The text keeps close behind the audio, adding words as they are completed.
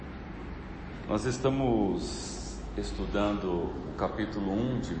Nós estamos estudando o capítulo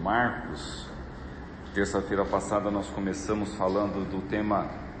 1 de Marcos. Terça-feira passada nós começamos falando do tema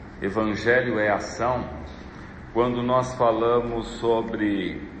Evangelho é Ação, quando nós falamos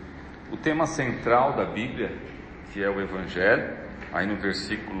sobre o tema central da Bíblia, que é o Evangelho, aí no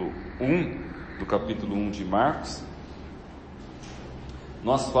versículo 1 do capítulo 1 de Marcos.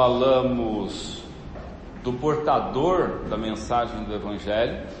 Nós falamos do portador da mensagem do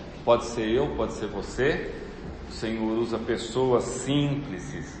Evangelho, pode ser eu, pode ser você. O Senhor usa pessoas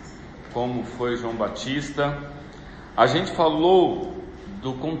simples, como foi João Batista. A gente falou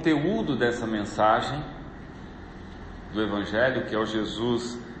do conteúdo dessa mensagem do Evangelho, que é o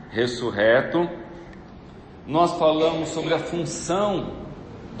Jesus ressurreto. Nós falamos sobre a função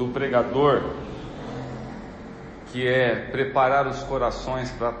do pregador, que é preparar os corações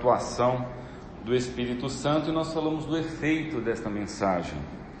para a atuação do Espírito Santo, e nós falamos do efeito desta mensagem.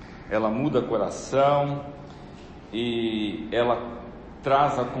 Ela muda o coração, e ela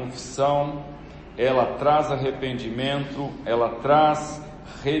traz a confissão, ela traz arrependimento, ela traz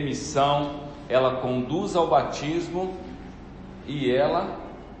remissão, ela conduz ao batismo, e ela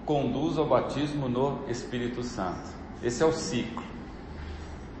conduz ao batismo no Espírito Santo. Esse é o ciclo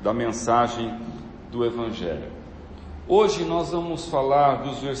da mensagem do Evangelho. Hoje nós vamos falar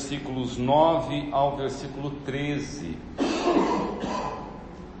dos versículos 9 ao versículo 13.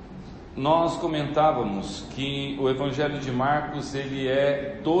 Nós comentávamos que o Evangelho de Marcos, ele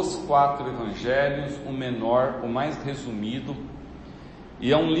é dos 4 evangelhos, o menor, o mais resumido,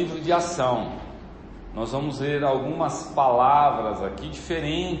 e é um livro de ação. Nós vamos ver algumas palavras aqui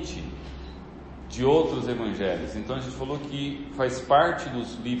diferentes de outros evangelhos. Então a gente falou que faz parte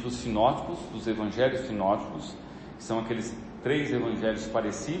dos livros sinóticos, dos evangelhos sinóticos, que são aqueles 3 evangelhos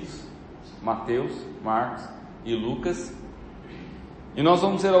parecidos, Mateus, Marcos e Lucas. E nós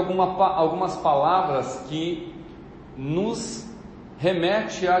vamos ver algumas palavras que nos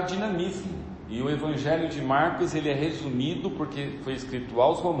remete a dinamismo. E o Evangelho de Marcos, ele é resumido porque foi escrito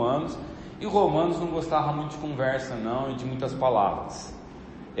aos romanos, e romanos não gostavam muito de conversa não, e de muitas palavras.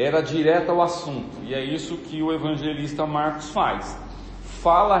 Era direto ao assunto, e é isso que o evangelista Marcos faz.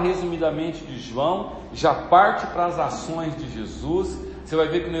 Fala resumidamente de João, já parte para as ações de Jesus. Você vai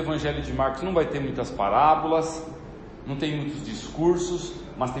ver que no Evangelho de Marcos não vai ter muitas parábolas, não tem muitos discursos,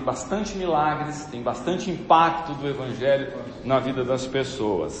 mas tem bastante milagres, tem bastante impacto do Evangelho na vida das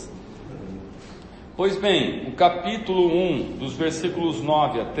pessoas. Pois bem, o capítulo 1, dos versículos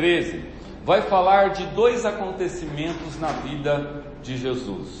 9 a 13, vai falar de 2 acontecimentos na vida de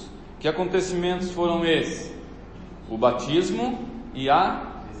Jesus. Que acontecimentos foram esses? O batismo e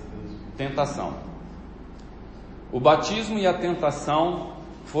a tentação. O batismo e a tentação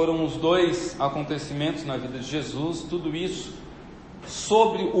foram os 2 acontecimentos na vida de Jesus, tudo isso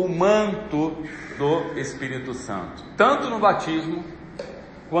sobre o manto do Espírito Santo. Tanto no batismo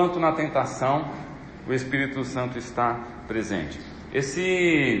quanto na tentação, o Espírito Santo está presente.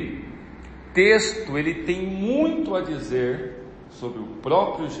 Esse texto, ele tem muito a dizer sobre o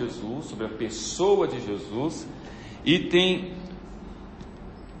próprio Jesus, sobre a pessoa de Jesus, e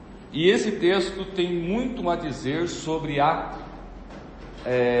esse texto tem muito a dizer sobre a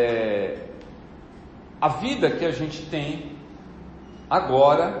vida que a gente tem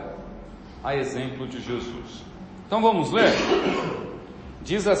agora, a exemplo de Jesus. Então vamos ler?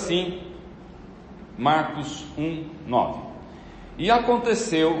 Diz assim, Marcos 1, 9. E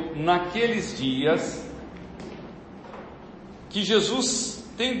aconteceu naqueles dias que Jesus,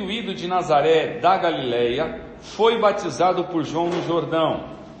 tendo ido de Nazaré da Galileia, foi batizado por João no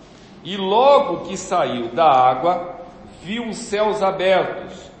Jordão. E logo que saiu da água, viu os céus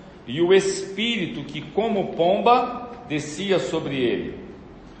abertos, e o Espírito que como pomba descia sobre ele.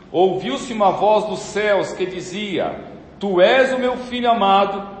 Ouviu-se uma voz dos céus que dizia: Tu és o meu Filho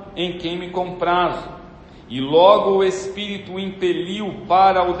amado, em quem me comprazo. E logo o Espírito o impeliu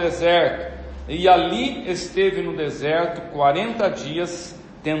para o deserto, e ali esteve no deserto 40 dias,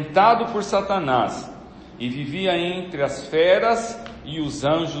 tentado por Satanás, e vivia entre as feras, e os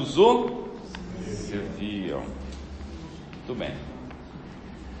anjos o serviam. Muito bem.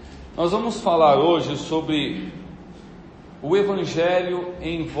 Nós vamos falar hoje sobre o Evangelho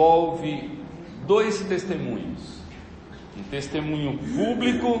envolve 2 testemunhos. Um testemunho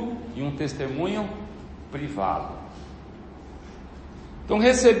público e um testemunho privado. Então,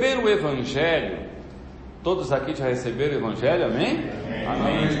 receber o Evangelho, todos aqui já receberam o Evangelho, amém?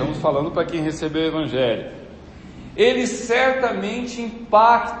 Amém. Estamos falando para quem recebeu o Evangelho. Ele certamente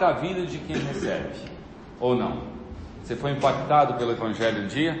impacta a vida de quem recebe, ou não? Você foi impactado pelo Evangelho um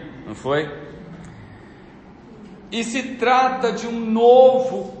dia, não foi? E se trata de um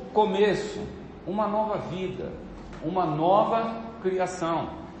novo começo. uma nova vida, uma nova criação.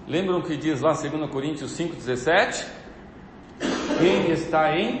 Lembram que diz lá 2 Coríntios 5,17? Quem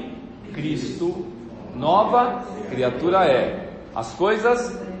está em Cristo, nova criatura é. As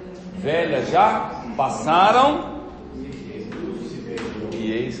coisas velhas já passaram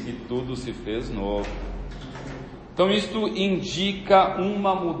e eis que tudo se fez novo. Então isto indica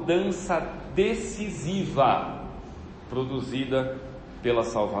uma mudança decisiva produzida pela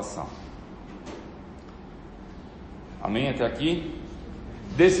salvação. Amém até aqui?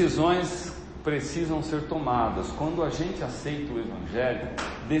 Decisões precisam ser tomadas. Quando a gente aceita o Evangelho,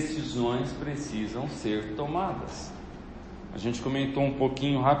 decisões precisam ser tomadas. A gente comentou um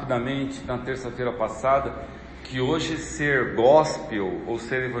pouquinho rapidamente na terça-feira passada que hoje ser gospel ou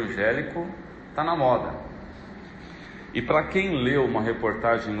ser evangélico está na moda. E para quem leu uma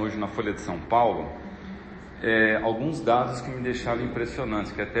reportagem hoje na Folha de São Paulo, alguns dados que me deixaram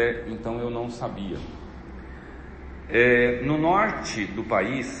impressionantes, que até então eu não sabia. No norte do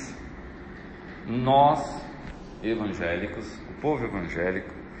país, nós evangélicos, o povo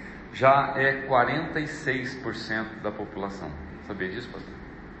evangélico, já é 46% da população. Sabia disso, pastor?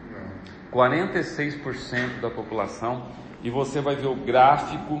 Não. 46% da população, e você vai ver o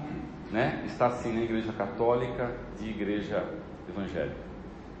gráfico, né? Está assim na igreja católica e igreja evangélica.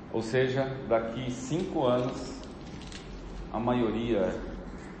 Ou seja, daqui 5 anos, a maioria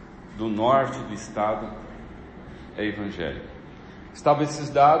do norte do estado é evangélico. Estava esses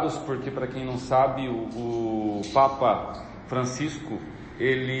dados porque, para quem não sabe, o Papa Francisco,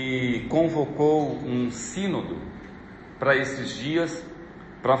 ele convocou um sínodo para esses dias,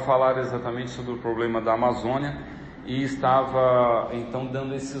 para falar exatamente sobre o problema da Amazônia, e estava então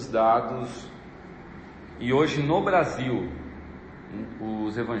dando esses dados. E hoje no Brasil,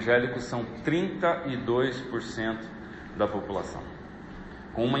 os evangélicos são 32% da população,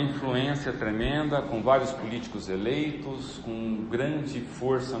 com uma influência tremenda, com vários políticos eleitos, com grande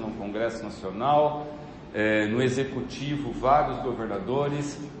força no Congresso Nacional, no Executivo, vários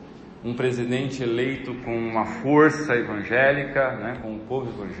governadores, um presidente eleito com uma força evangélica, né, com o povo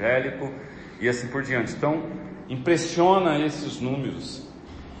evangélico, e assim por diante. Então, impressiona esses números.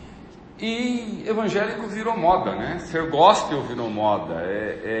 E evangélico virou moda, né? Ser gospel virou moda.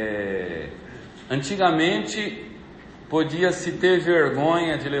 Antigamente podia-se ter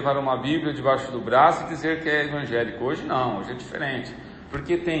vergonha de levar uma Bíblia debaixo do braço e dizer que é evangélico. Hoje não, hoje é diferente,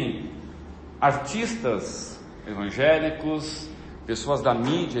 porque tem artistas evangélicos, pessoas da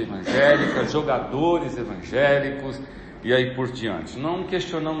mídia evangélica, jogadores evangélicos e aí por diante. Não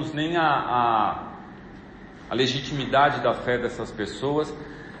questionamos nem a legitimidade da fé dessas pessoas,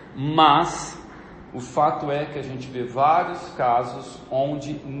 mas o fato é que a gente vê vários casos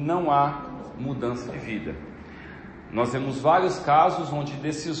onde não há mudança de vida. Nós vemos vários casos onde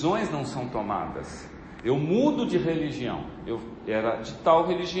decisões não são tomadas. Eu mudo de religião, eu era de tal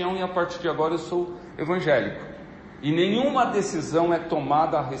religião e a partir de agora eu sou evangélico. E nenhuma decisão é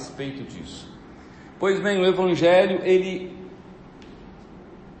tomada a respeito disso. Pois bem, o Evangelho, ele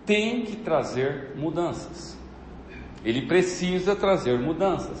tem que trazer mudanças. Ele precisa trazer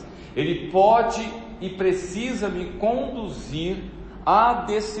mudanças. Ele pode e precisa me conduzir a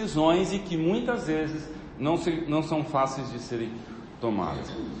decisões e que muitas vezes não são fáceis de serem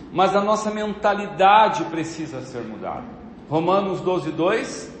tomadas. Mas a nossa mentalidade precisa ser mudada. Romanos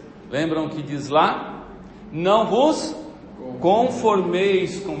 12:2, lembram que diz lá? Não vos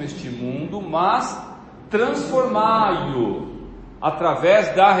conformeis com este mundo, mas transformai-o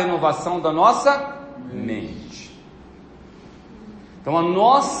através da renovação da nossa mente. Então a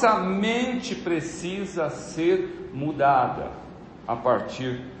nossa mente precisa ser mudada a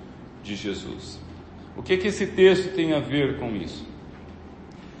partir de Jesus. O que esse texto tem a ver com isso?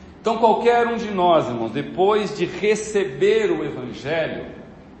 Então qualquer um de nós, irmãos, depois de receber o Evangelho,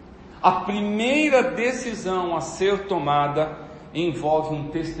 a primeira decisão a ser tomada envolve um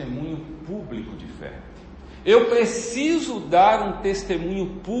testemunho público de fé. Eu preciso dar um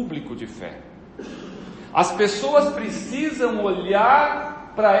testemunho público de fé. As pessoas precisam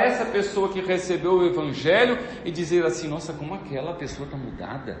olhar para essa pessoa que recebeu o Evangelho e dizer assim: nossa, como aquela pessoa está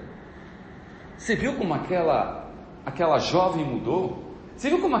mudada. Você viu como aquela jovem mudou? Você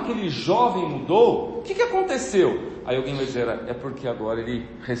viu como aquele jovem mudou? O que aconteceu? Aí alguém vai dizer: é porque agora ele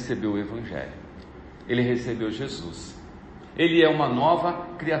recebeu o Evangelho. Ele recebeu Jesus. Ele é uma nova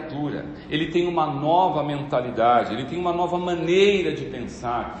criatura. Ele tem uma nova mentalidade. Ele tem uma nova maneira de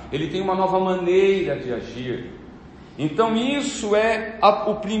pensar. Ele tem uma nova maneira de agir. Então isso é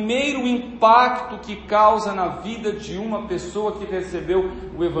o primeiro impacto que causa na vida de uma pessoa que recebeu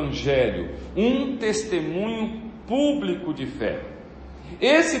o Evangelho. Um testemunho público de fé.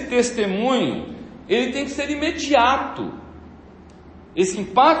 Esse testemunho, ele tem que ser imediato. Esse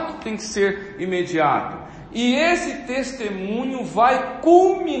impacto tem que ser imediato. E esse testemunho vai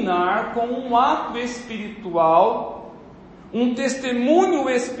culminar com um ato espiritual, um testemunho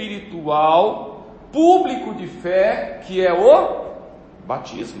espiritual, público de fé, que é o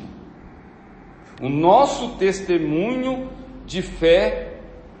batismo. O nosso testemunho de fé,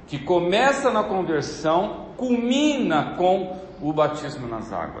 que começa na conversão, culmina com o batismo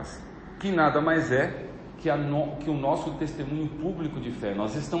nas águas, que nada mais é que o nosso testemunho público de fé.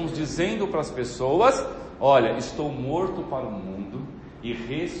 Nós estamos dizendo para as pessoas: olha, estou morto para o mundo e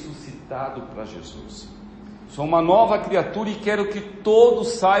ressuscitado para Jesus. Sou uma nova criatura e quero que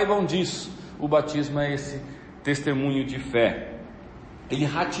todos saibam disso. O batismo é esse testemunho de fé. Ele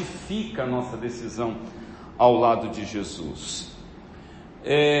ratifica a nossa decisão ao lado de Jesus.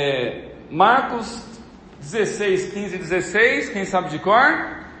 Marcos 16, 15 e 16, quem sabe de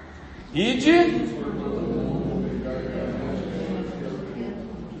cor? Ide.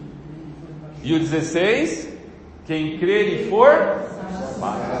 E o 16, quem crer e for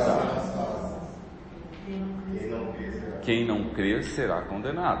batizado. Quem não crer será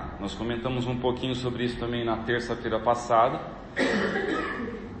condenado. Nós comentamos um pouquinho sobre isso também na terça-feira passada.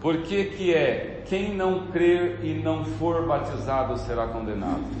 Por que quem não crer e não for batizado será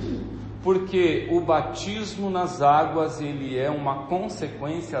condenado? Porque o batismo nas águas, ele é uma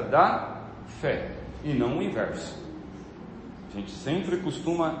consequência da fé, e não o inverso. A gente sempre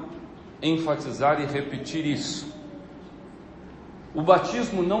costuma enfatizar e repetir isso. O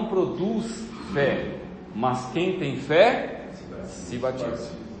batismo não produz fé, mas quem tem fé se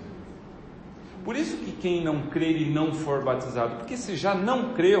batiza. Por isso que quem não crer e não for batizado, porque se já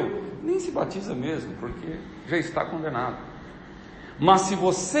não creu, nem se batiza mesmo, porque já está condenado. Mas se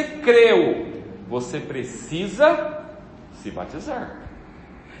você creu, você precisa se batizar.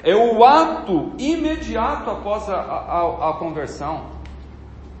 É o ato imediato após a conversão.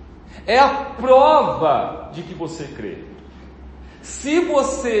 É a prova de que você crê. Se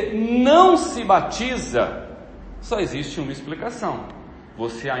você não se batiza, só existe uma explicação: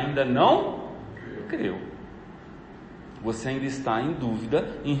 você ainda não creu. Você ainda está em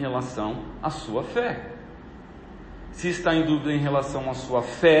dúvida em relação à sua fé. Se está em dúvida em relação à sua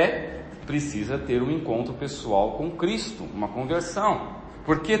fé, precisa ter um encontro pessoal com Cristo, uma conversão.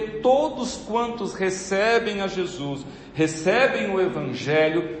 Porque todos quantos recebem a Jesus, recebem o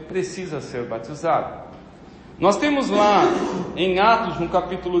Evangelho, precisa ser batizado. Nós temos lá em Atos, no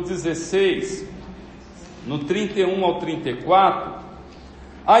capítulo 16, no 31 ao 34,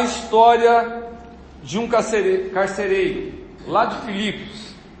 a história de um carcereiro, lá de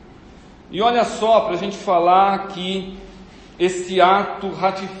Filipos. E olha só, para a gente falar que esse ato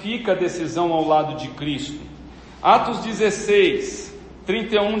ratifica a decisão ao lado de Cristo. Atos 16,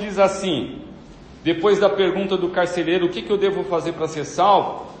 31 diz assim: depois da pergunta do carcereiro, o que eu devo fazer para ser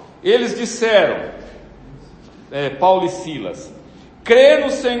salvo? Eles disseram, Paulo e Silas: crê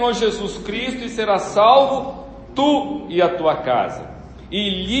no Senhor Jesus Cristo e serás salvo, tu e a tua casa. E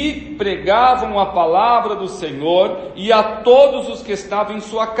lhe pregavam a palavra do Senhor e a todos os que estavam em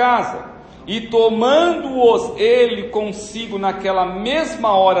sua casa. E tomando-os ele consigo naquela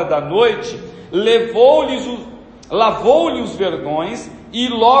mesma hora da noite, lavou-lhe os vergões e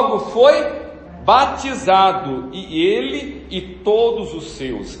logo foi batizado, e ele e todos os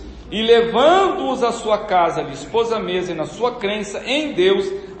seus. E levando-os à sua casa, lhes pôs a mesa, e na sua crença em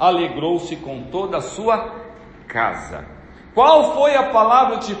Deus, alegrou-se com toda a sua casa. Qual foi a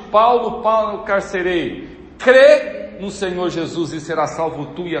palavra de Paulo para o carcereiro? Crê no Senhor Jesus e será salvo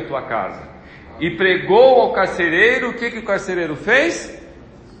tu e a tua casa. E pregou ao carcereiro. O que o carcereiro fez?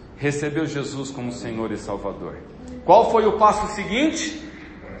 Recebeu Jesus como Senhor e Salvador. Qual foi o passo seguinte?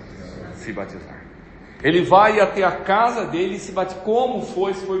 Se batizar. Ele vai até a casa dele e se bate. Como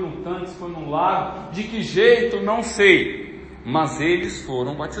foi? Se foi num tanque, se foi num lago, de que jeito, não sei. Mas eles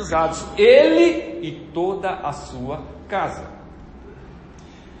foram batizados, ele e toda a sua casa.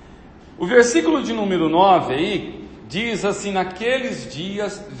 O versículo de número 9 aí diz assim: naqueles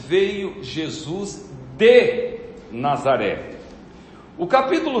dias veio Jesus de Nazaré. O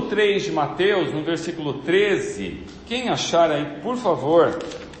capítulo 3 de Mateus, no versículo 13, quem achar aí, por favor,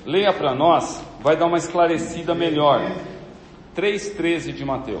 leia para nós, vai dar uma esclarecida melhor. 3,13 de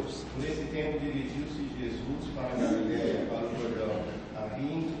Mateus. Nesse tempo dirigiu-se Jesus para a Galileia, para o Jordão, a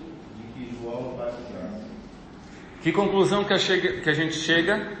fim de que João batizasse. Que conclusão que a gente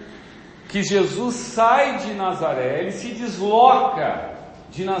chega? Que Jesus sai de Nazaré, ele se desloca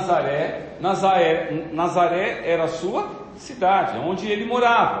de Nazaré. Nazaré era a sua cidade, onde ele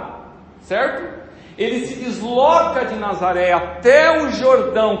morava, certo? Ele se desloca de Nazaré até o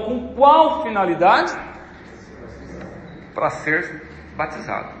Jordão, com qual finalidade? Para ser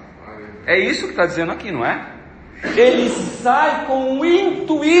batizado. É isso que está dizendo aqui, não é? Ele sai com o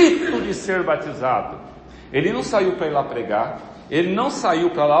intuito de ser batizado. Ele não saiu para ir lá pregar, ele não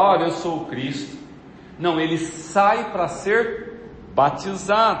saiu para lá, olha, eu sou o Cristo. Não, ele sai para ser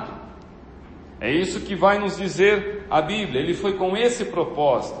batizado. É isso que vai nos dizer a Bíblia. Ele foi com esse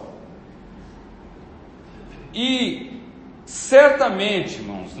propósito. E certamente,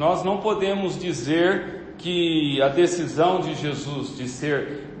 irmãos, nós não podemos dizer que a decisão de Jesus de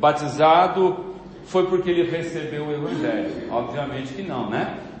ser batizado foi porque ele recebeu o Evangelho. Obviamente que não,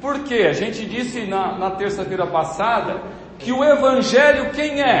 né? Porque a gente disse na terça-feira passada que o Evangelho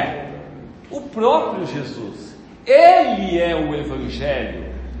quem é? O próprio Jesus. Ele é o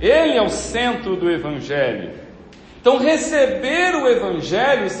Evangelho. Ele é o centro do Evangelho. Então receber o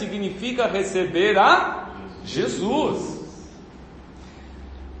Evangelho significa receber a Jesus.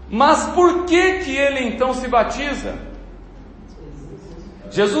 Mas por que ele então se batiza?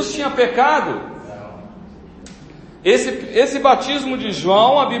 Jesus tinha pecado? Esse batismo de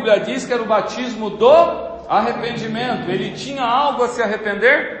João, a Bíblia diz que era o batismo do arrependimento. Ele tinha algo a se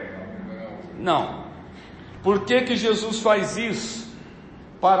arrepender? Não. Por que Jesus faz isso?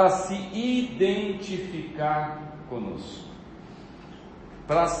 Para se identificar conosco.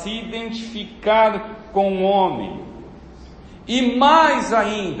 Para se identificar com o homem. E mais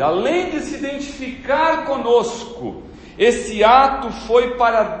ainda, além de se identificar conosco, esse ato foi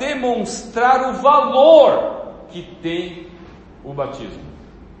para demonstrar o valor que tem o batismo.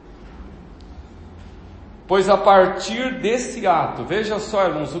 Pois a partir desse ato, veja só,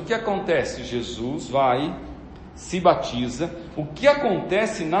 irmãos, o que acontece? Jesus vai, se batiza, o que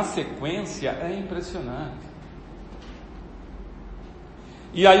acontece na sequência é impressionante.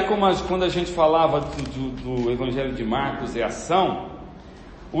 E aí, quando a gente falava do Evangelho de Marcos e Ação,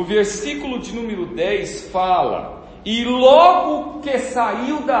 o versículo de número 10 fala, e logo que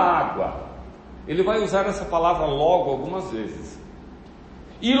saiu da água, ele vai usar essa palavra logo algumas vezes,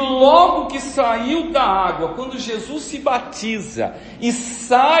 e logo que saiu da água, quando Jesus se batiza e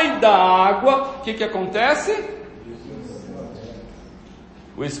sai da água, o que acontece?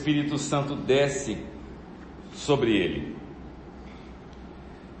 O Espírito Santo desce sobre ele.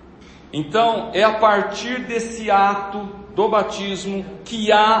 Então, é a partir desse ato do batismo que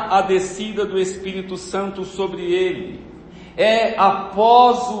há a descida do Espírito Santo sobre ele. É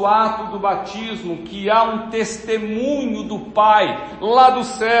após o ato do batismo que há um testemunho do Pai lá do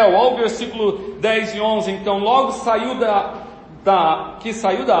céu. Olha o versículo 10 e 11. Então, logo saiu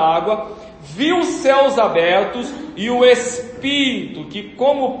saiu da água, viu os céus abertos e o Espírito que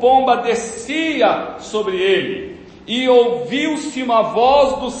como pomba descia sobre ele. E ouviu-se uma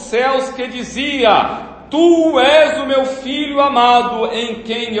voz dos céus que dizia: Tu és o meu Filho amado, em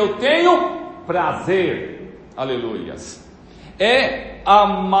quem eu tenho prazer. Aleluias. É a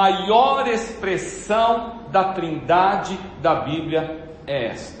maior expressão da Trindade da Bíblia, é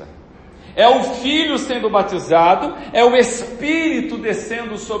esta. É o Filho sendo batizado, é o Espírito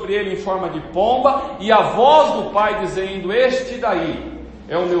descendo sobre ele em forma de pomba, e a voz do Pai dizendo: Este daí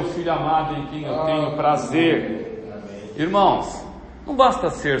é o meu Filho amado, em quem eu tenho prazer. Irmãos, não basta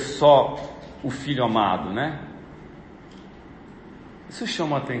ser só o Filho amado, né? Isso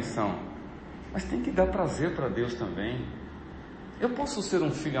chama atenção, mas tem que dar prazer para Deus também. Eu posso ser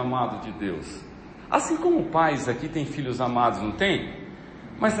um filho amado de Deus, assim como pais aqui têm filhos amados, não tem?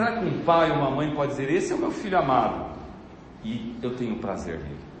 Mas será que um pai ou uma mãe pode dizer: esse é o meu filho amado, e eu tenho prazer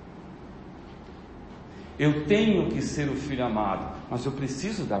nele? Eu tenho que ser o filho amado, mas eu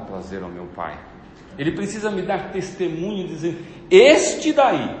preciso dar prazer ao meu pai. Ele precisa me dar testemunho, dizer: este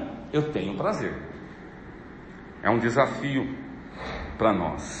daí eu tenho prazer. É um desafio para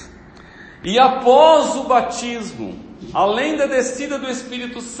nós. E após o batismo, além da descida do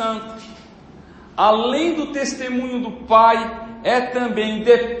Espírito Santo, além do testemunho do Pai, é também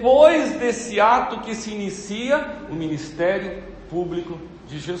depois desse ato que se inicia o ministério público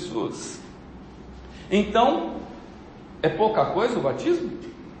de Jesus. Então, é pouca coisa o batismo?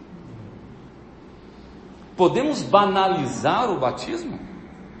 Podemos banalizar o batismo?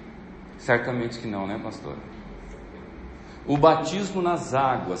 Certamente que não, né, pastor? O batismo nas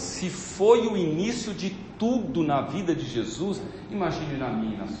águas, se foi o início de tudo na vida de Jesus, imagine na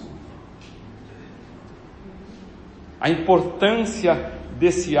minha e na sua. A importância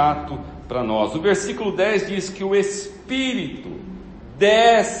desse ato para nós. O versículo 10 diz que o Espírito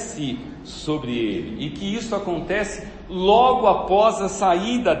desce sobre ele, e que isso acontece logo após a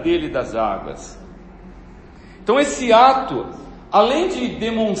saída dele das águas. Então esse ato, além de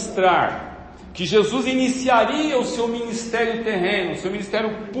demonstrar que Jesus iniciaria o seu ministério terreno, o seu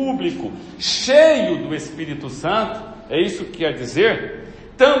ministério público, cheio do Espírito Santo, é isso que quer dizer,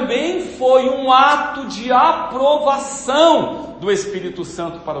 também foi um ato de aprovação do Espírito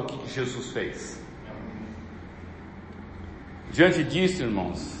Santo para o que Jesus fez. Diante disso,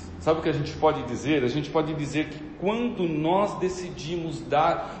 irmãos, sabe o que a gente pode dizer? A gente pode dizer que quando nós decidimos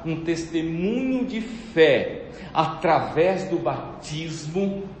dar um testemunho de fé através do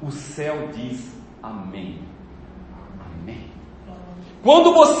batismo, o céu diz amém. Amém.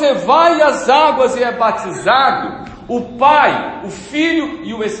 Quando você vai às águas e é batizado, o Pai, o Filho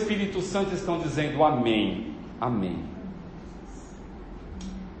e o Espírito Santo estão dizendo amém. Amém.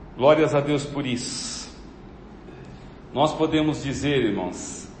 Glórias a Deus por isso. Nós podemos dizer,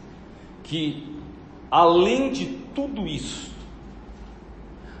 irmãos, que além de tudo isso,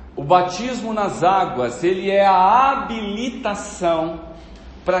 o batismo nas águas, ele é a habilitação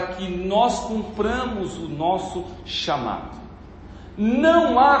para que nós cumpramos o nosso chamado.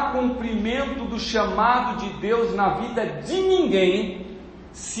 Não há cumprimento do chamado de Deus na vida de ninguém,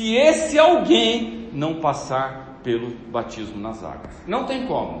 se esse alguém não passar pelo batismo nas águas. Não tem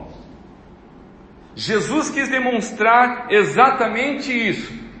como. Jesus quis demonstrar exatamente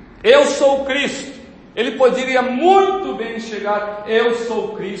isso. Eu sou Cristo. Ele poderia muito bem chegar: eu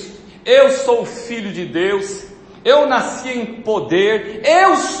sou Cristo, eu sou Filho de Deus, eu nasci em poder,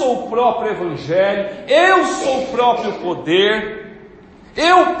 eu sou o próprio Evangelho, eu sou o próprio poder,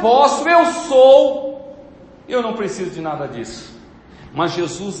 eu posso, eu sou, eu não preciso de nada disso. Mas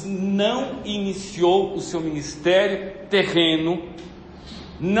Jesus não iniciou o seu ministério terreno,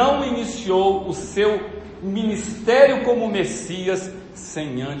 não iniciou o seu ministério como Messias,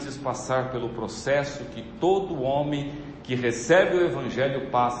 sem antes passar pelo processo que todo homem que recebe o Evangelho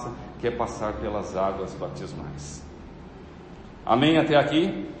passa, que é passar pelas águas batismais. Amém até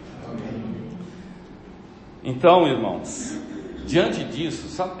aqui? Amém. Então, irmãos, diante disso,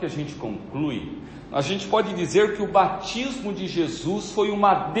 sabe o que a gente conclui? A gente pode dizer que o batismo de Jesus foi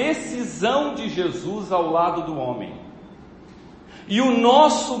uma decisão de Jesus ao lado do homem. E o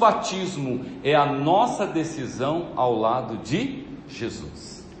nosso batismo é a nossa decisão ao lado de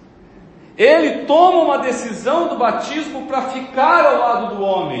Jesus. Ele toma uma decisão do batismo para ficar ao lado do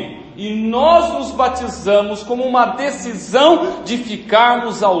homem, e nós nos batizamos como uma decisão de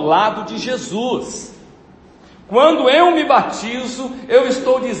ficarmos ao lado de Jesus. Quando eu me batizo, eu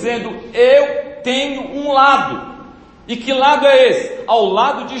estou dizendo: eu tenho um lado. E que lado é esse? Ao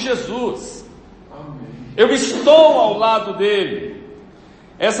lado de Jesus. Eu estou ao lado dele.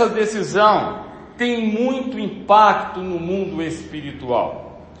 Essa decisão tem muito impacto no mundo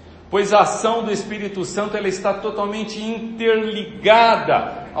espiritual, pois a ação do Espírito Santo ela está totalmente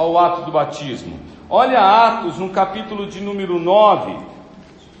interligada ao ato do batismo. Olha Atos, no capítulo de número 9,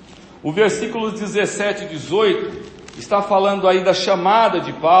 o versículo 17 e 18, está falando aí da chamada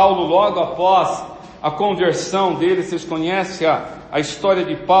de Paulo, logo após a conversão dele. Vocês conhecem a história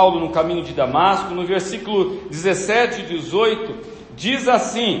de Paulo no caminho de Damasco. No versículo 17 e 18, diz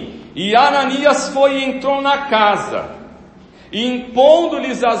assim: e Ananias foi e entrou na casa, e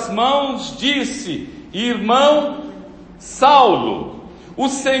impondo-lhes as mãos, disse: irmão Saulo, o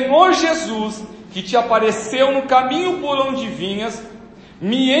Senhor Jesus, que te apareceu no caminho por onde vinhas,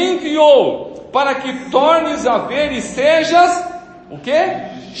 me enviou para que tornes a ver e sejas, o quê?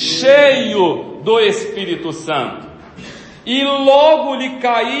 Cheio do Espírito Santo. E logo lhe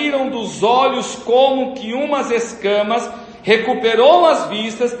caíram dos olhos como que umas escamas, recuperou as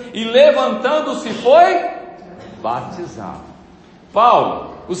vistas e levantando-se foi batizado.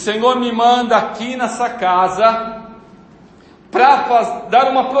 Paulo, o Senhor me manda aqui nessa casa para dar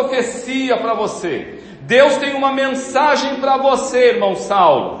uma profecia para você. Deus tem uma mensagem para você, irmão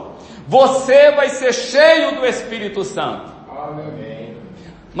Saulo. Você vai ser cheio do Espírito Santo. Amém.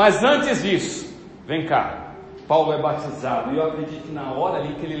 Mas antes disso, vem cá, Paulo é batizado, e eu acredito que na hora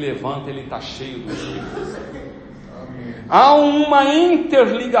ali que ele levanta, ele está cheio do Espírito Santo. Amém. Há uma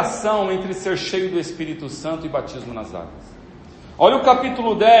interligação entre ser cheio do Espírito Santo e batismo nas águas. Olha o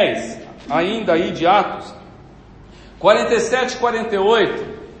capítulo 10, ainda aí de Atos, 47 e 48,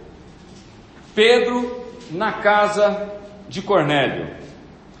 Pedro na casa de Cornélio.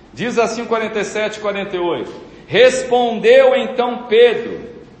 Diz assim 47 e 48, respondeu então Pedro,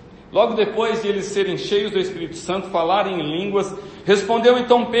 logo depois de eles serem cheios do Espírito Santo, falarem em línguas, respondeu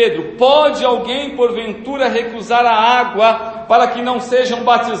então Pedro: pode alguém porventura recusar a água para que não sejam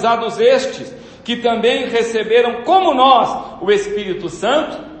batizados estes, que também receberam como nós o Espírito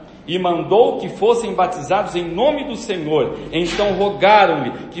Santo? E mandou que fossem batizados em nome do Senhor. Então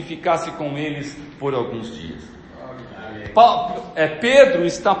rogaram-lhe que ficasse com eles por alguns dias. Pedro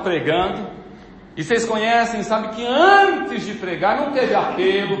está pregando, E vocês conhecem, sabem que antes de pregar, não teve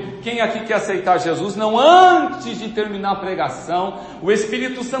apelo. Quem aqui quer aceitar Jesus? Não, antes de terminar a pregação, o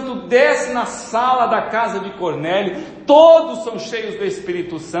Espírito Santo desce na sala da casa de Cornélio, todos são cheios do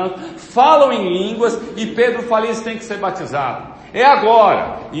Espírito Santo, falam em línguas, e Pedro fala, eles têm que ser batizados. É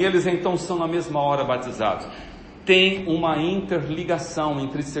agora. E eles então são na mesma hora batizados. Tem uma interligação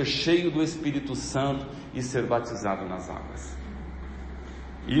entre ser cheio do Espírito Santo e ser batizado nas águas.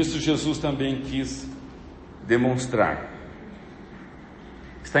 Isso Jesus também quis demonstrar.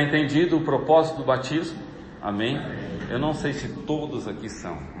 Está entendido o propósito do batismo? Amém? Eu não sei se todos aqui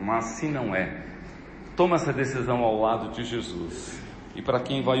são, mas se não é, toma essa decisão ao lado de Jesus. E para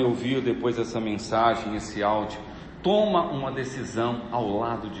quem vai ouvir depois essa mensagem, esse áudio, toma uma decisão ao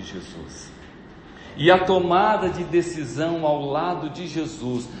lado de Jesus. E a tomada de decisão ao lado de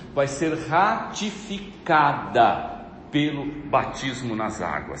Jesus vai ser ratificada pelo batismo nas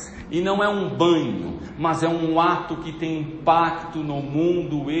águas. E não é um banho, mas é um ato que tem impacto no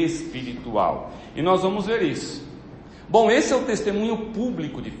mundo espiritual. E nós vamos ver isso. Bom, esse é o testemunho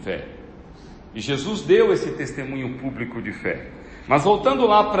público de fé. E Jesus deu esse testemunho público de fé. Mas voltando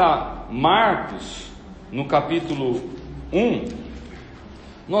lá para Marcos, no capítulo 1,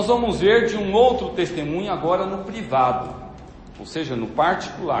 nós vamos ver de um outro testemunho agora no privado, ou seja, no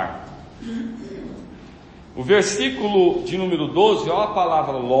particular. O versículo de número 12, olha a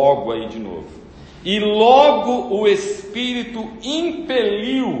palavra logo aí de novo. E logo o Espírito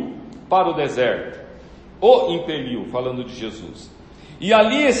impeliu para o deserto. O impeliu, falando de Jesus. E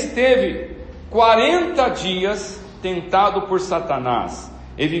ali esteve 40 dias tentado por Satanás.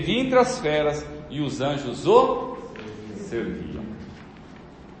 Ele vivia entre as feras e os anjos o serviam.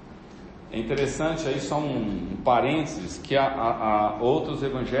 É interessante aí só um parênteses, que outros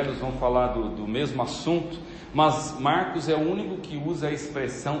evangelhos vão falar do mesmo assunto, mas Marcos é o único que usa a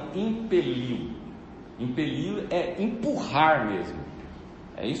expressão impeliu. Impeliu é empurrar mesmo.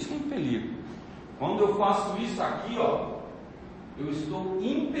 É isso que impelir. Quando eu faço isso aqui, eu estou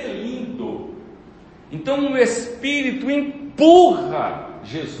impelindo. Então o Espírito empurra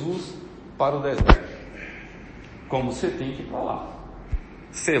Jesus para o deserto. Como você tem que ir para lá.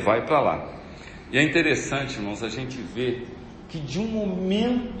 Você vai para lá. E é interessante, irmãos, a gente vê que de um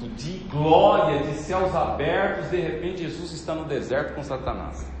momento de glória, de céus abertos, de repente Jesus está no deserto com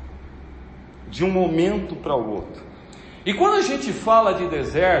Satanás. De um momento para o outro. E quando a gente fala de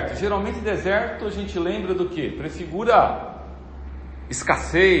deserto, geralmente deserto a gente lembra do quê? Prefigura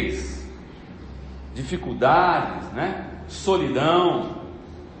escassez, dificuldades, né? Solidão.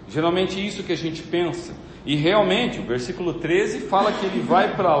 Geralmente isso que a gente pensa. E realmente o versículo 13 fala que ele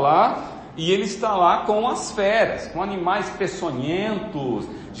vai para lá e ele está lá com as feras, com animais peçonhentos.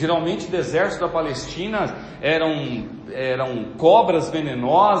 Geralmente desertos da Palestina eram cobras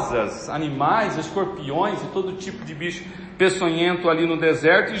venenosas, animais, escorpiões e todo tipo de bicho peçonhento ali no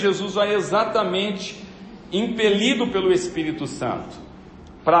deserto. E Jesus vai exatamente impelido pelo Espírito Santo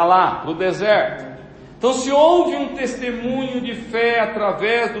para lá, para o deserto. Então, se houve um testemunho de fé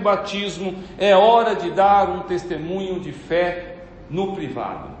através do batismo, é hora de dar um testemunho de fé no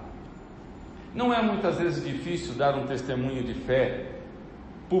privado. Não é muitas vezes difícil dar um testemunho de fé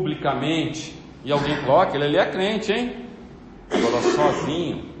publicamente, e alguém fala, aquele ali é crente, hein? Agora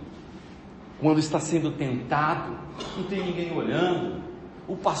sozinho, quando está sendo tentado, não tem ninguém olhando,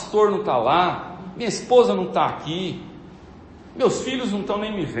 o pastor não está lá, minha esposa não está aqui, meus filhos não estão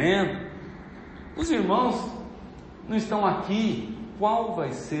nem me vendo, os irmãos não estão aqui. Qual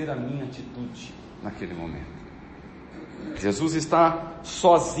vai ser a minha atitude naquele momento? Jesus está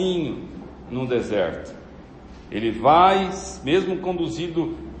sozinho no deserto. Ele vai, mesmo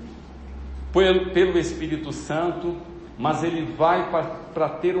conduzido pelo Espírito Santo, mas ele vai para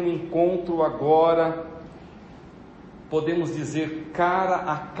ter um encontro agora, podemos dizer, cara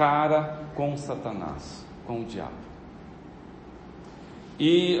a cara com Satanás, com o diabo.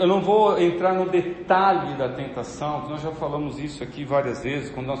 E eu não vou entrar no detalhe da tentação, nós já falamos isso aqui várias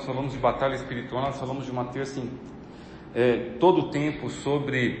vezes. Quando nós falamos de batalha espiritual, nós falamos de uma terça todo o tempo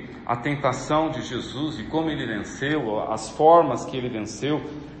sobre a tentação de Jesus e como ele venceu, as formas que ele venceu.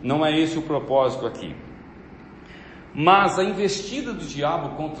 Não é esse o propósito aqui. Mas a investida do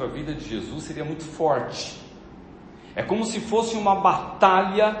diabo contra a vida de Jesus seria muito forte. É como se fosse uma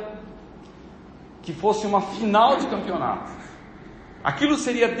batalha, que fosse uma final de campeonato. Aquilo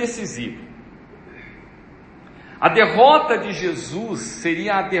seria decisivo. A derrota de Jesus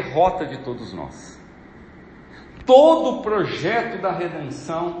seria a derrota de todos nós. Todo o projeto da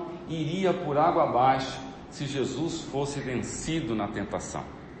redenção iria por água abaixo se Jesus fosse vencido na tentação.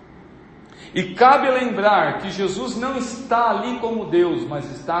 E cabe lembrar que Jesus não está ali como Deus, mas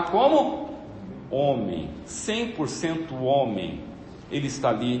está como homem, 100% homem, ele está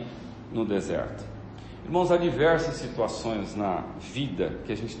ali no deserto. Irmãos, há diversas situações na vida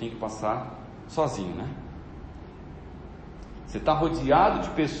que a gente tem que passar sozinho, né? Você está rodeado de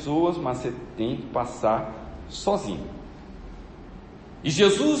pessoas, mas você tem que passar sozinho. E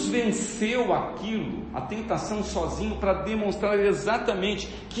Jesus venceu aquilo, a tentação sozinho, para demonstrar exatamente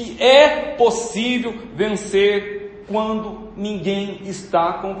que é possível vencer quando ninguém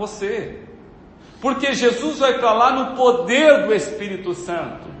está com você. Porque Jesus vai para lá no poder do Espírito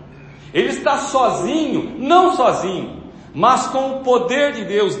Santo. Ele está sozinho, não sozinho, mas com o poder de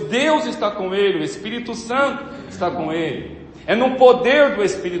Deus. Deus está com ele, o Espírito Santo está com ele. É no poder do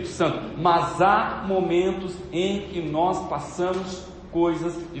Espírito Santo. Mas há momentos em que nós passamos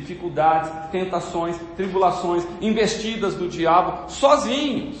coisas, dificuldades, tentações, tribulações, investidas do diabo,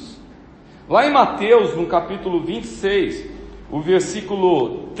 sozinhos. Lá em Mateus, no capítulo 26, o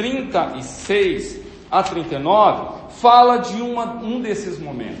versículo 36 a 39, fala de um desses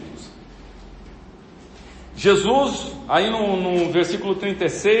momentos. Jesus, aí no versículo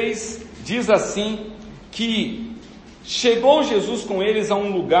 36, diz assim, que chegou Jesus com eles a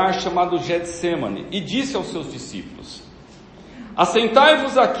um lugar chamado Getsêmani, e disse aos seus discípulos: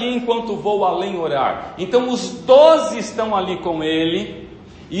 assentai-vos aqui enquanto vou além orar. Então os 12 estão ali com ele,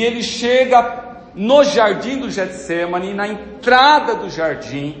 e ele chega no jardim do Getsêmani, na entrada do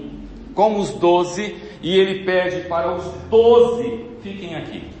jardim, com os 12, e ele pede para os 12, fiquem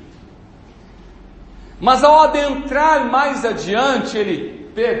aqui. Mas ao adentrar mais adiante, ele,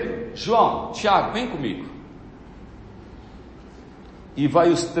 Pedro, João, Tiago, vem comigo. E vai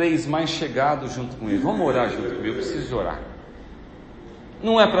os 3 mais chegados junto com ele. Vamos orar junto comigo, eu preciso orar.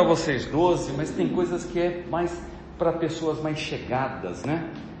 Não é para vocês 12, mas tem coisas que é mais para pessoas mais chegadas, né?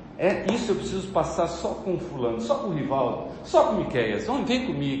 Isso eu preciso passar só com o fulano, só com o Rivaldo, só com o Miqueias. Vem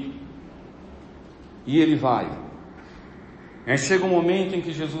comigo. E ele vai. Aí chega um momento em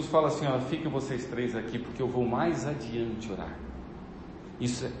que Jesus fala assim: olha, fiquem vocês 3 aqui, porque eu vou mais adiante orar.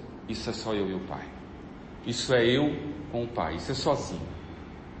 Isso é só eu e o Pai. Isso é eu com o Pai, isso é sozinho.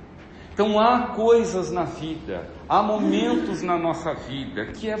 Então há coisas na vida, há momentos na nossa vida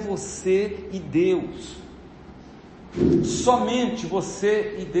que é você e Deus. Somente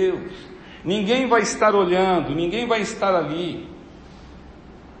você e Deus. Ninguém vai estar olhando, ninguém vai estar ali.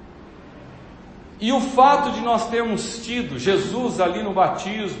 E o fato de nós termos tido Jesus ali no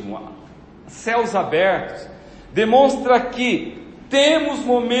batismo, céus abertos, demonstra que temos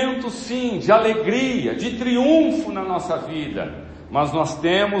momentos sim de alegria, de triunfo na nossa vida, mas nós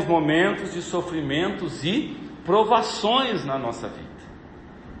temos momentos de sofrimentos e provações na nossa vida.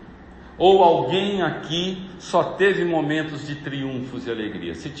 Ou alguém aqui só teve momentos de triunfos e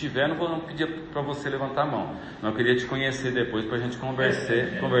alegria? Se tiver, não vou pedir para você levantar a mão. Eu queria te conhecer depois para a gente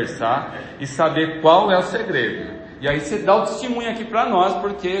conversar e saber qual é o segredo. E aí você dá o testemunho aqui para nós,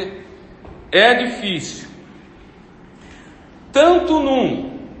 porque é difícil. Tanto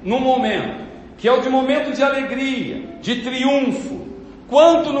num momento, que é o de momento de alegria, de triunfo,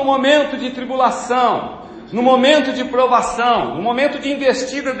 quanto no momento de tribulação, no momento de provação, no momento de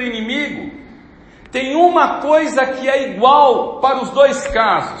investida do inimigo, tem uma coisa que é igual para os 2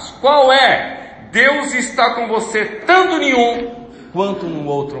 casos. Qual é? Deus está com você tanto em um quanto no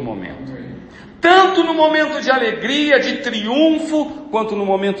outro momento. Tanto no momento de alegria, de triunfo, quanto no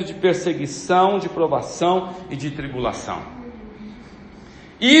momento de perseguição, de provação e de tribulação.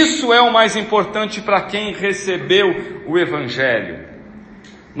 Isso é o mais importante para quem recebeu o Evangelho.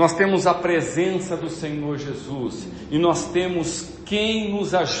 Nós temos a presença do Senhor Jesus, e nós temos quem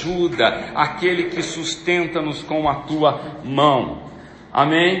nos ajuda, aquele que sustenta-nos com a tua mão.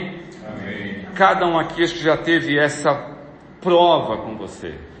 Amém? Amém. Cada um aqui acho que já teve essa prova com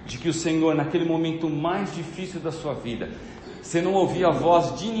você, de que o Senhor, naquele momento mais difícil da sua vida, você não ouvia a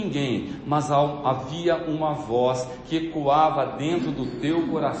voz de ninguém, mas havia uma voz que ecoava dentro do teu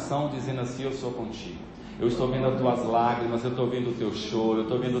coração, dizendo assim: eu sou contigo. Eu estou vendo as tuas lágrimas, eu estou vendo o teu choro, eu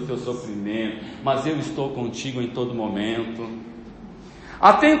estou vendo o teu sofrimento, mas eu estou contigo em todo momento.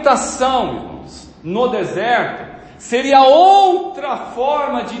 A tentação, irmãos, no deserto, seria outra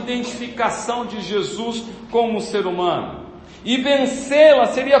forma de identificação de Jesus como ser humano. E vencê-la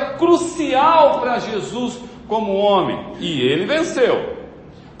seria crucial para Jesus como homem. E ele venceu.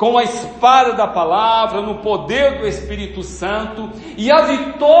 Com a espada da palavra, no poder do Espírito Santo, e a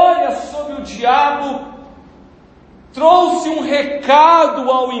vitória sobre o diabo trouxe um recado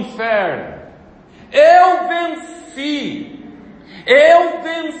ao inferno: eu venci,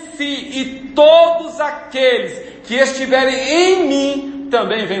 e todos aqueles que estiverem em mim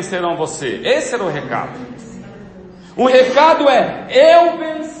também vencerão você. Esse era o recado. O recado é: eu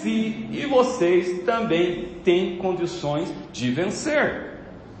venci e vocês também têm condições de vencer.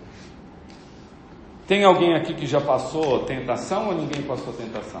 Tem alguém aqui que já passou tentação ou ninguém passou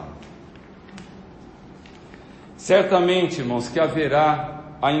tentação? Certamente, irmãos, que haverá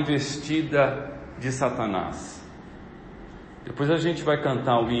a investida de Satanás. Depois a gente vai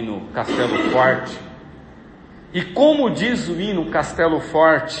cantar o hino Castelo Forte. E como diz o hino Castelo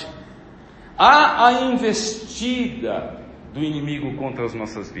Forte, há a investida do inimigo contra as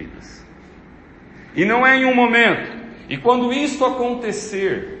nossas vidas. E não é em um momento. E quando isso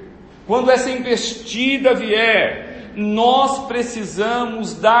acontecer, quando essa investida vier, nós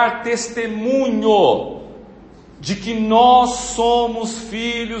precisamos dar testemunho de que nós somos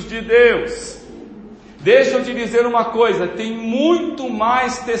filhos de Deus. Deixa eu te dizer uma coisa, tem muito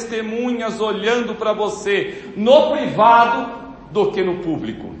mais testemunhas olhando para você no privado do que no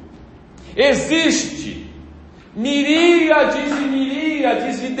público. Existe miríades e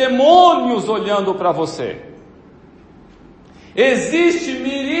miríades de demônios olhando para você. Existe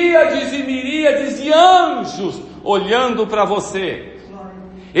miríades e miríades de anjos olhando para você.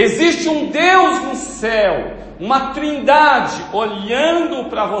 Existe um Deus no céu, uma trindade olhando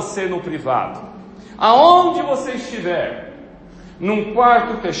para você no privado. Aonde você estiver, num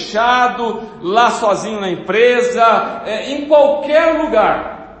quarto fechado, lá sozinho na empresa, em qualquer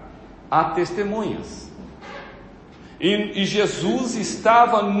lugar, há testemunhas. E Jesus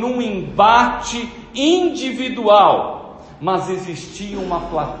estava num embate individual, mas existia uma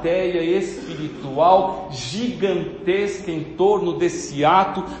plateia espiritual gigantesca em torno desse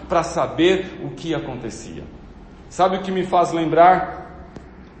ato para saber o que acontecia. Sabe o que me faz lembrar?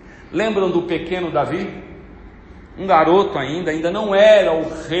 Lembram do pequeno Davi? Um garoto ainda não era o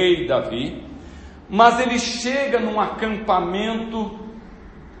rei Davi, mas ele chega num acampamento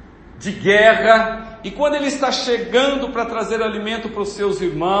de guerra, e quando ele está chegando para trazer alimento para os seus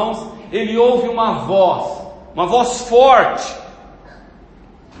irmãos, ele ouve uma voz forte: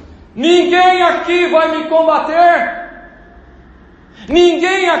 ninguém aqui vai me combater,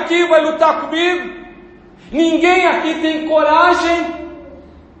 ninguém aqui vai lutar comigo, ninguém aqui tem coragem.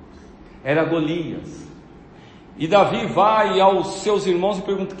 Era Golias. E Davi vai aos seus irmãos e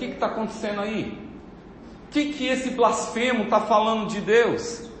pergunta: o que está acontecendo aí? O que esse blasfemo está falando de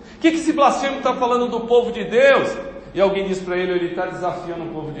Deus? O que esse blasfemo está falando do povo de Deus? E alguém diz para ele está desafiando o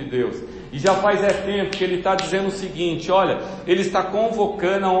povo de Deus. E já faz tempo que ele está dizendo o seguinte: olha, ele está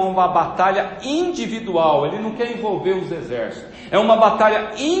convocando a uma batalha individual. Ele não quer envolver os exércitos. É uma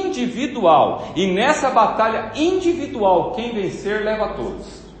batalha individual. E nessa batalha individual, quem vencer leva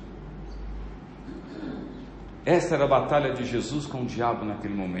todos. Essa era a batalha de Jesus com o diabo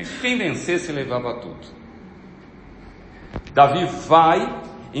naquele momento. Quem vencesse levava tudo. Davi vai,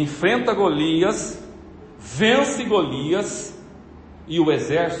 enfrenta Golias, vence Golias, e o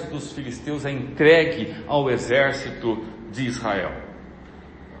exército dos filisteus é entregue ao exército de Israel.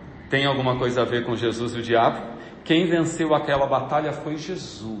 Tem alguma coisa a ver com Jesus e o diabo? Quem venceu aquela batalha foi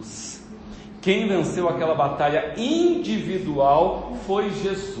Jesus. Quem venceu aquela batalha individual foi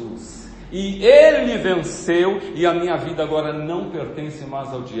Jesus. E ele venceu, e a minha vida agora não pertence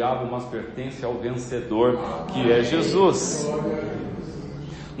mais ao diabo, mas pertence ao vencedor, que é Jesus.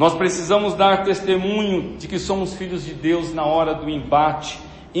 Nós precisamos dar testemunho de que somos filhos de Deus na hora do embate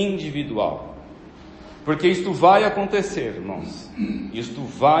individual. Porque isto vai acontecer, irmãos. Isto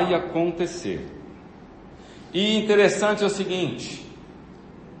vai acontecer. E interessante é o seguinte: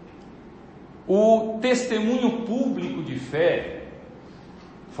 o testemunho público de fé,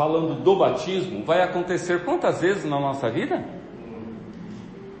 falando do batismo, vai acontecer quantas vezes na nossa vida?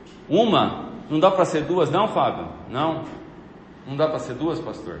 Uma? Não dá para ser duas não, Fábio? Não dá para ser duas,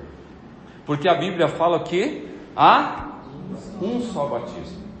 pastor? Porque a Bíblia fala que há um só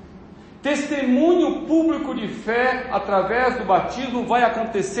batismo. Testemunho público de fé através do batismo vai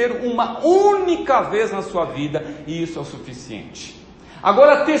acontecer uma única vez na sua vida, e isso é o suficiente.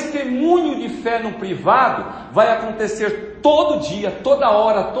 Agora, testemunho de fé no privado vai acontecer todo dia, toda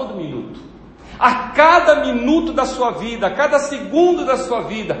hora, todo minuto. A cada minuto da sua vida, a cada segundo da sua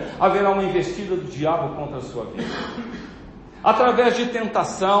vida, haverá uma investida do diabo contra a sua vida, através de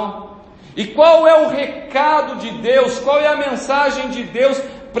tentação. E qual é o recado de Deus? Qual é a mensagem de Deus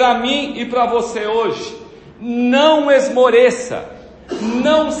para mim e para você hoje? Não esmoreça,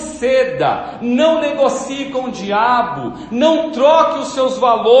 não ceda, não negocie com o diabo, não troque os seus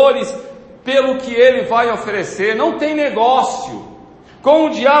valores pelo que ele vai oferecer. Não tem negócio, com o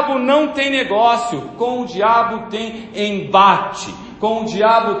diabo não tem negócio, com o diabo tem embate, com o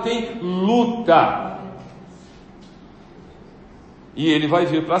diabo tem luta, e ele vai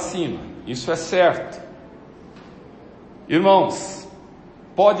vir para cima, isso é certo. Irmãos,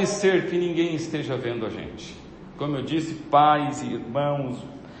 pode ser que ninguém esteja vendo a gente. Como eu disse, pais, irmãos,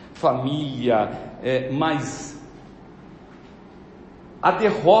 família, mas a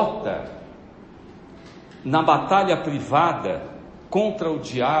derrota na batalha privada contra o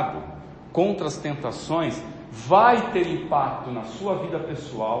diabo, contra as tentações, vai ter impacto na sua vida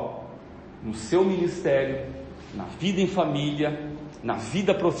pessoal, no seu ministério, na vida em família, na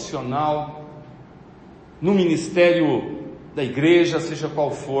vida profissional, no ministério da igreja, seja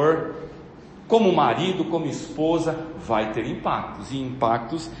qual for, como marido, como esposa, vai ter impactos, e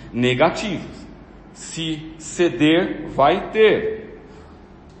impactos negativos. Se ceder, vai ter.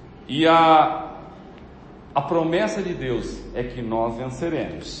 E a promessa de Deus é que nós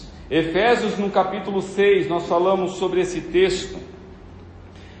venceremos. Efésios, no capítulo 6, nós falamos sobre esse texto.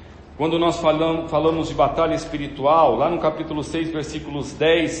 Quando nós falamos de batalha espiritual, lá no capítulo 6, versículos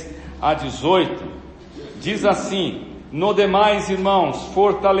 10 a 18, diz assim: no demais, irmãos,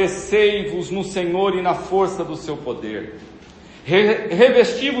 fortalecei-vos no Senhor e na força do seu poder.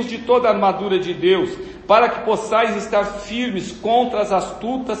 Revesti-vos de toda a armadura de Deus, para que possais estar firmes contra as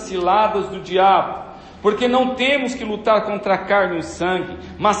astutas ciladas do diabo. Porque não temos que lutar contra a carne e o sangue,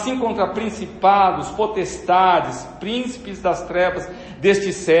 mas sim contra principados, potestades, príncipes das trevas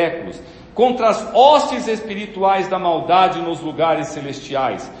destes séculos, contra as hostes espirituais da maldade nos lugares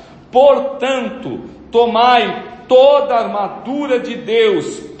celestiais. Portanto, tomai toda a armadura de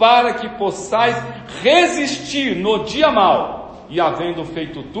Deus, para que possais resistir no dia mau, e havendo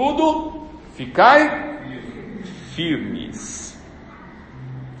feito tudo, ficai firmes.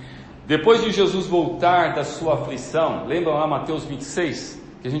 Depois de Jesus voltar da sua aflição, lembra lá Mateus 26,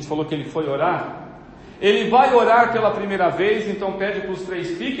 que a gente falou que ele foi orar? Ele vai orar pela primeira vez, então pede para os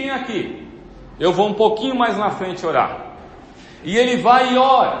 3, fiquem aqui, eu vou um pouquinho mais na frente orar. E ele vai e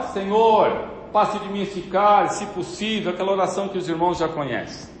ora: Senhor, passe de mim esse cálice, se possível, aquela oração que os irmãos já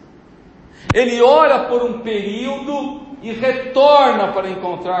conhecem. Ele ora por um período e retorna para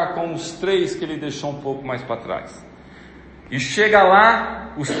encontrar com os 3 que ele deixou um pouco mais para trás. E chega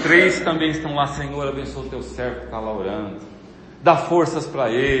lá, os 3 também estão lá: Senhor, abençoa o teu servo que está lá orando, dá forças para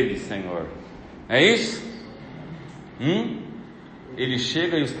ele, Senhor. É isso? Ele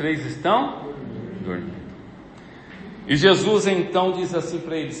chega e os 3 estão dormindo. E Jesus então diz assim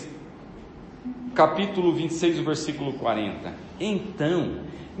para eles, capítulo 26, versículo 40: então,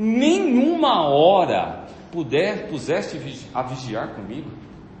 nenhuma hora puseste a vigiar comigo?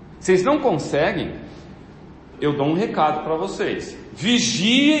 Vocês não conseguem? Eu dou um recado para vocês: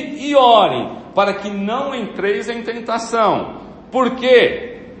 vigiem e orem, para que não entreis em tentação,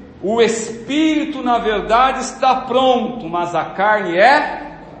 porque o espírito na verdade está pronto, mas a carne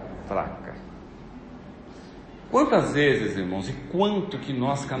é fraca. Quantas vezes, irmãos, e quanto que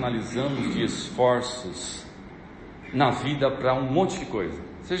nós canalizamos de esforços na vida para um monte de coisa?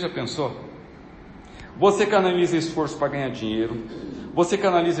 Você já pensou? Você canaliza esforço para ganhar dinheiro, você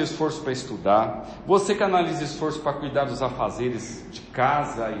canaliza esforço para estudar, você canaliza esforço para cuidar dos afazeres de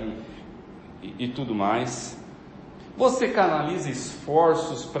casa e tudo mais. Você canaliza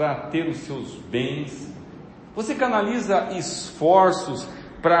esforços para ter os seus bens, você canaliza esforços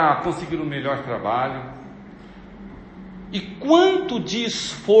para conseguir um melhor trabalho. E quanto de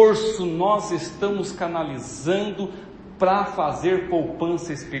esforço nós estamos canalizando para fazer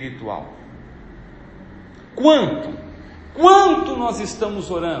poupança espiritual? Quanto nós estamos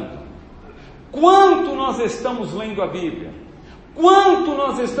orando? Quanto nós estamos lendo a Bíblia? Quanto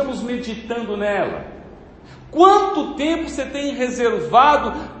nós estamos meditando nela? Quanto tempo você tem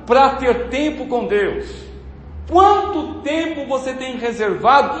reservado para ter tempo com Deus? Quanto tempo você tem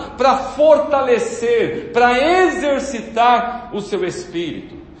reservado para fortalecer, para exercitar o seu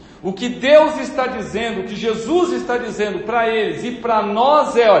espírito? O que Deus está dizendo, o que Jesus está dizendo para eles e para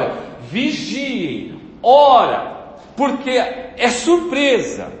nós é: olha, vigiem, ora, porque é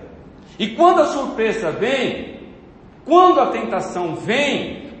surpresa. E quando a surpresa vem, quando a tentação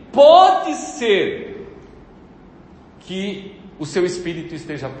vem, pode ser que o seu espírito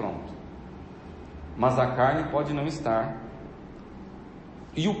esteja pronto, mas a carne pode não estar.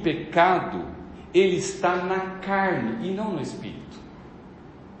 E o pecado, ele está na carne e não no espírito.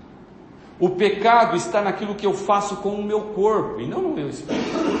 O pecado está naquilo que eu faço com o meu corpo e não no meu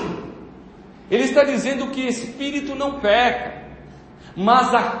espírito. Ele está dizendo que espírito não peca,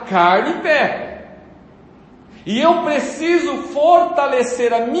 mas a carne peca. E eu preciso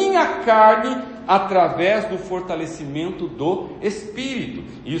fortalecer a minha carne, através do fortalecimento do Espírito.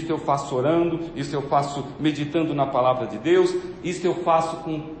 Isso eu faço orando, isso eu faço meditando na palavra de Deus, isso eu faço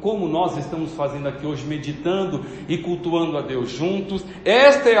como nós estamos fazendo aqui hoje, meditando e cultuando a Deus juntos.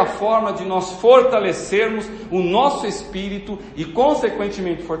 Esta é a forma de nós fortalecermos o nosso espírito e,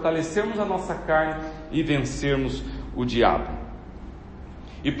 consequentemente, fortalecermos a nossa carne e vencermos o diabo.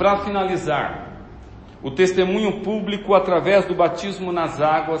 E para finalizar, o testemunho público através do batismo nas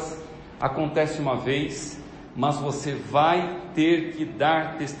águas acontece uma vez, mas você vai ter que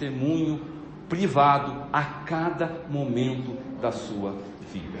dar testemunho privado a cada momento da sua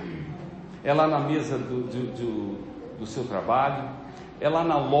vida. É lá na mesa do seu trabalho, é lá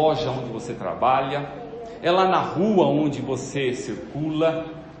na loja onde você trabalha, é lá na rua onde você circula,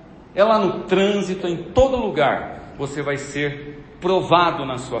 é lá no trânsito, em todo lugar você vai ser provado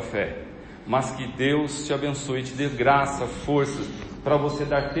na sua fé. Mas que Deus te abençoe e te dê graça, forças, para você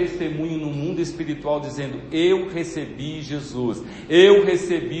dar testemunho no mundo espiritual, dizendo: eu recebi Jesus, eu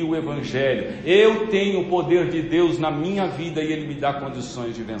recebi o Evangelho, eu tenho o poder de Deus na minha vida e Ele me dá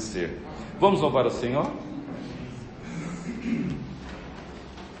condições de vencer. Vamos louvar o Senhor?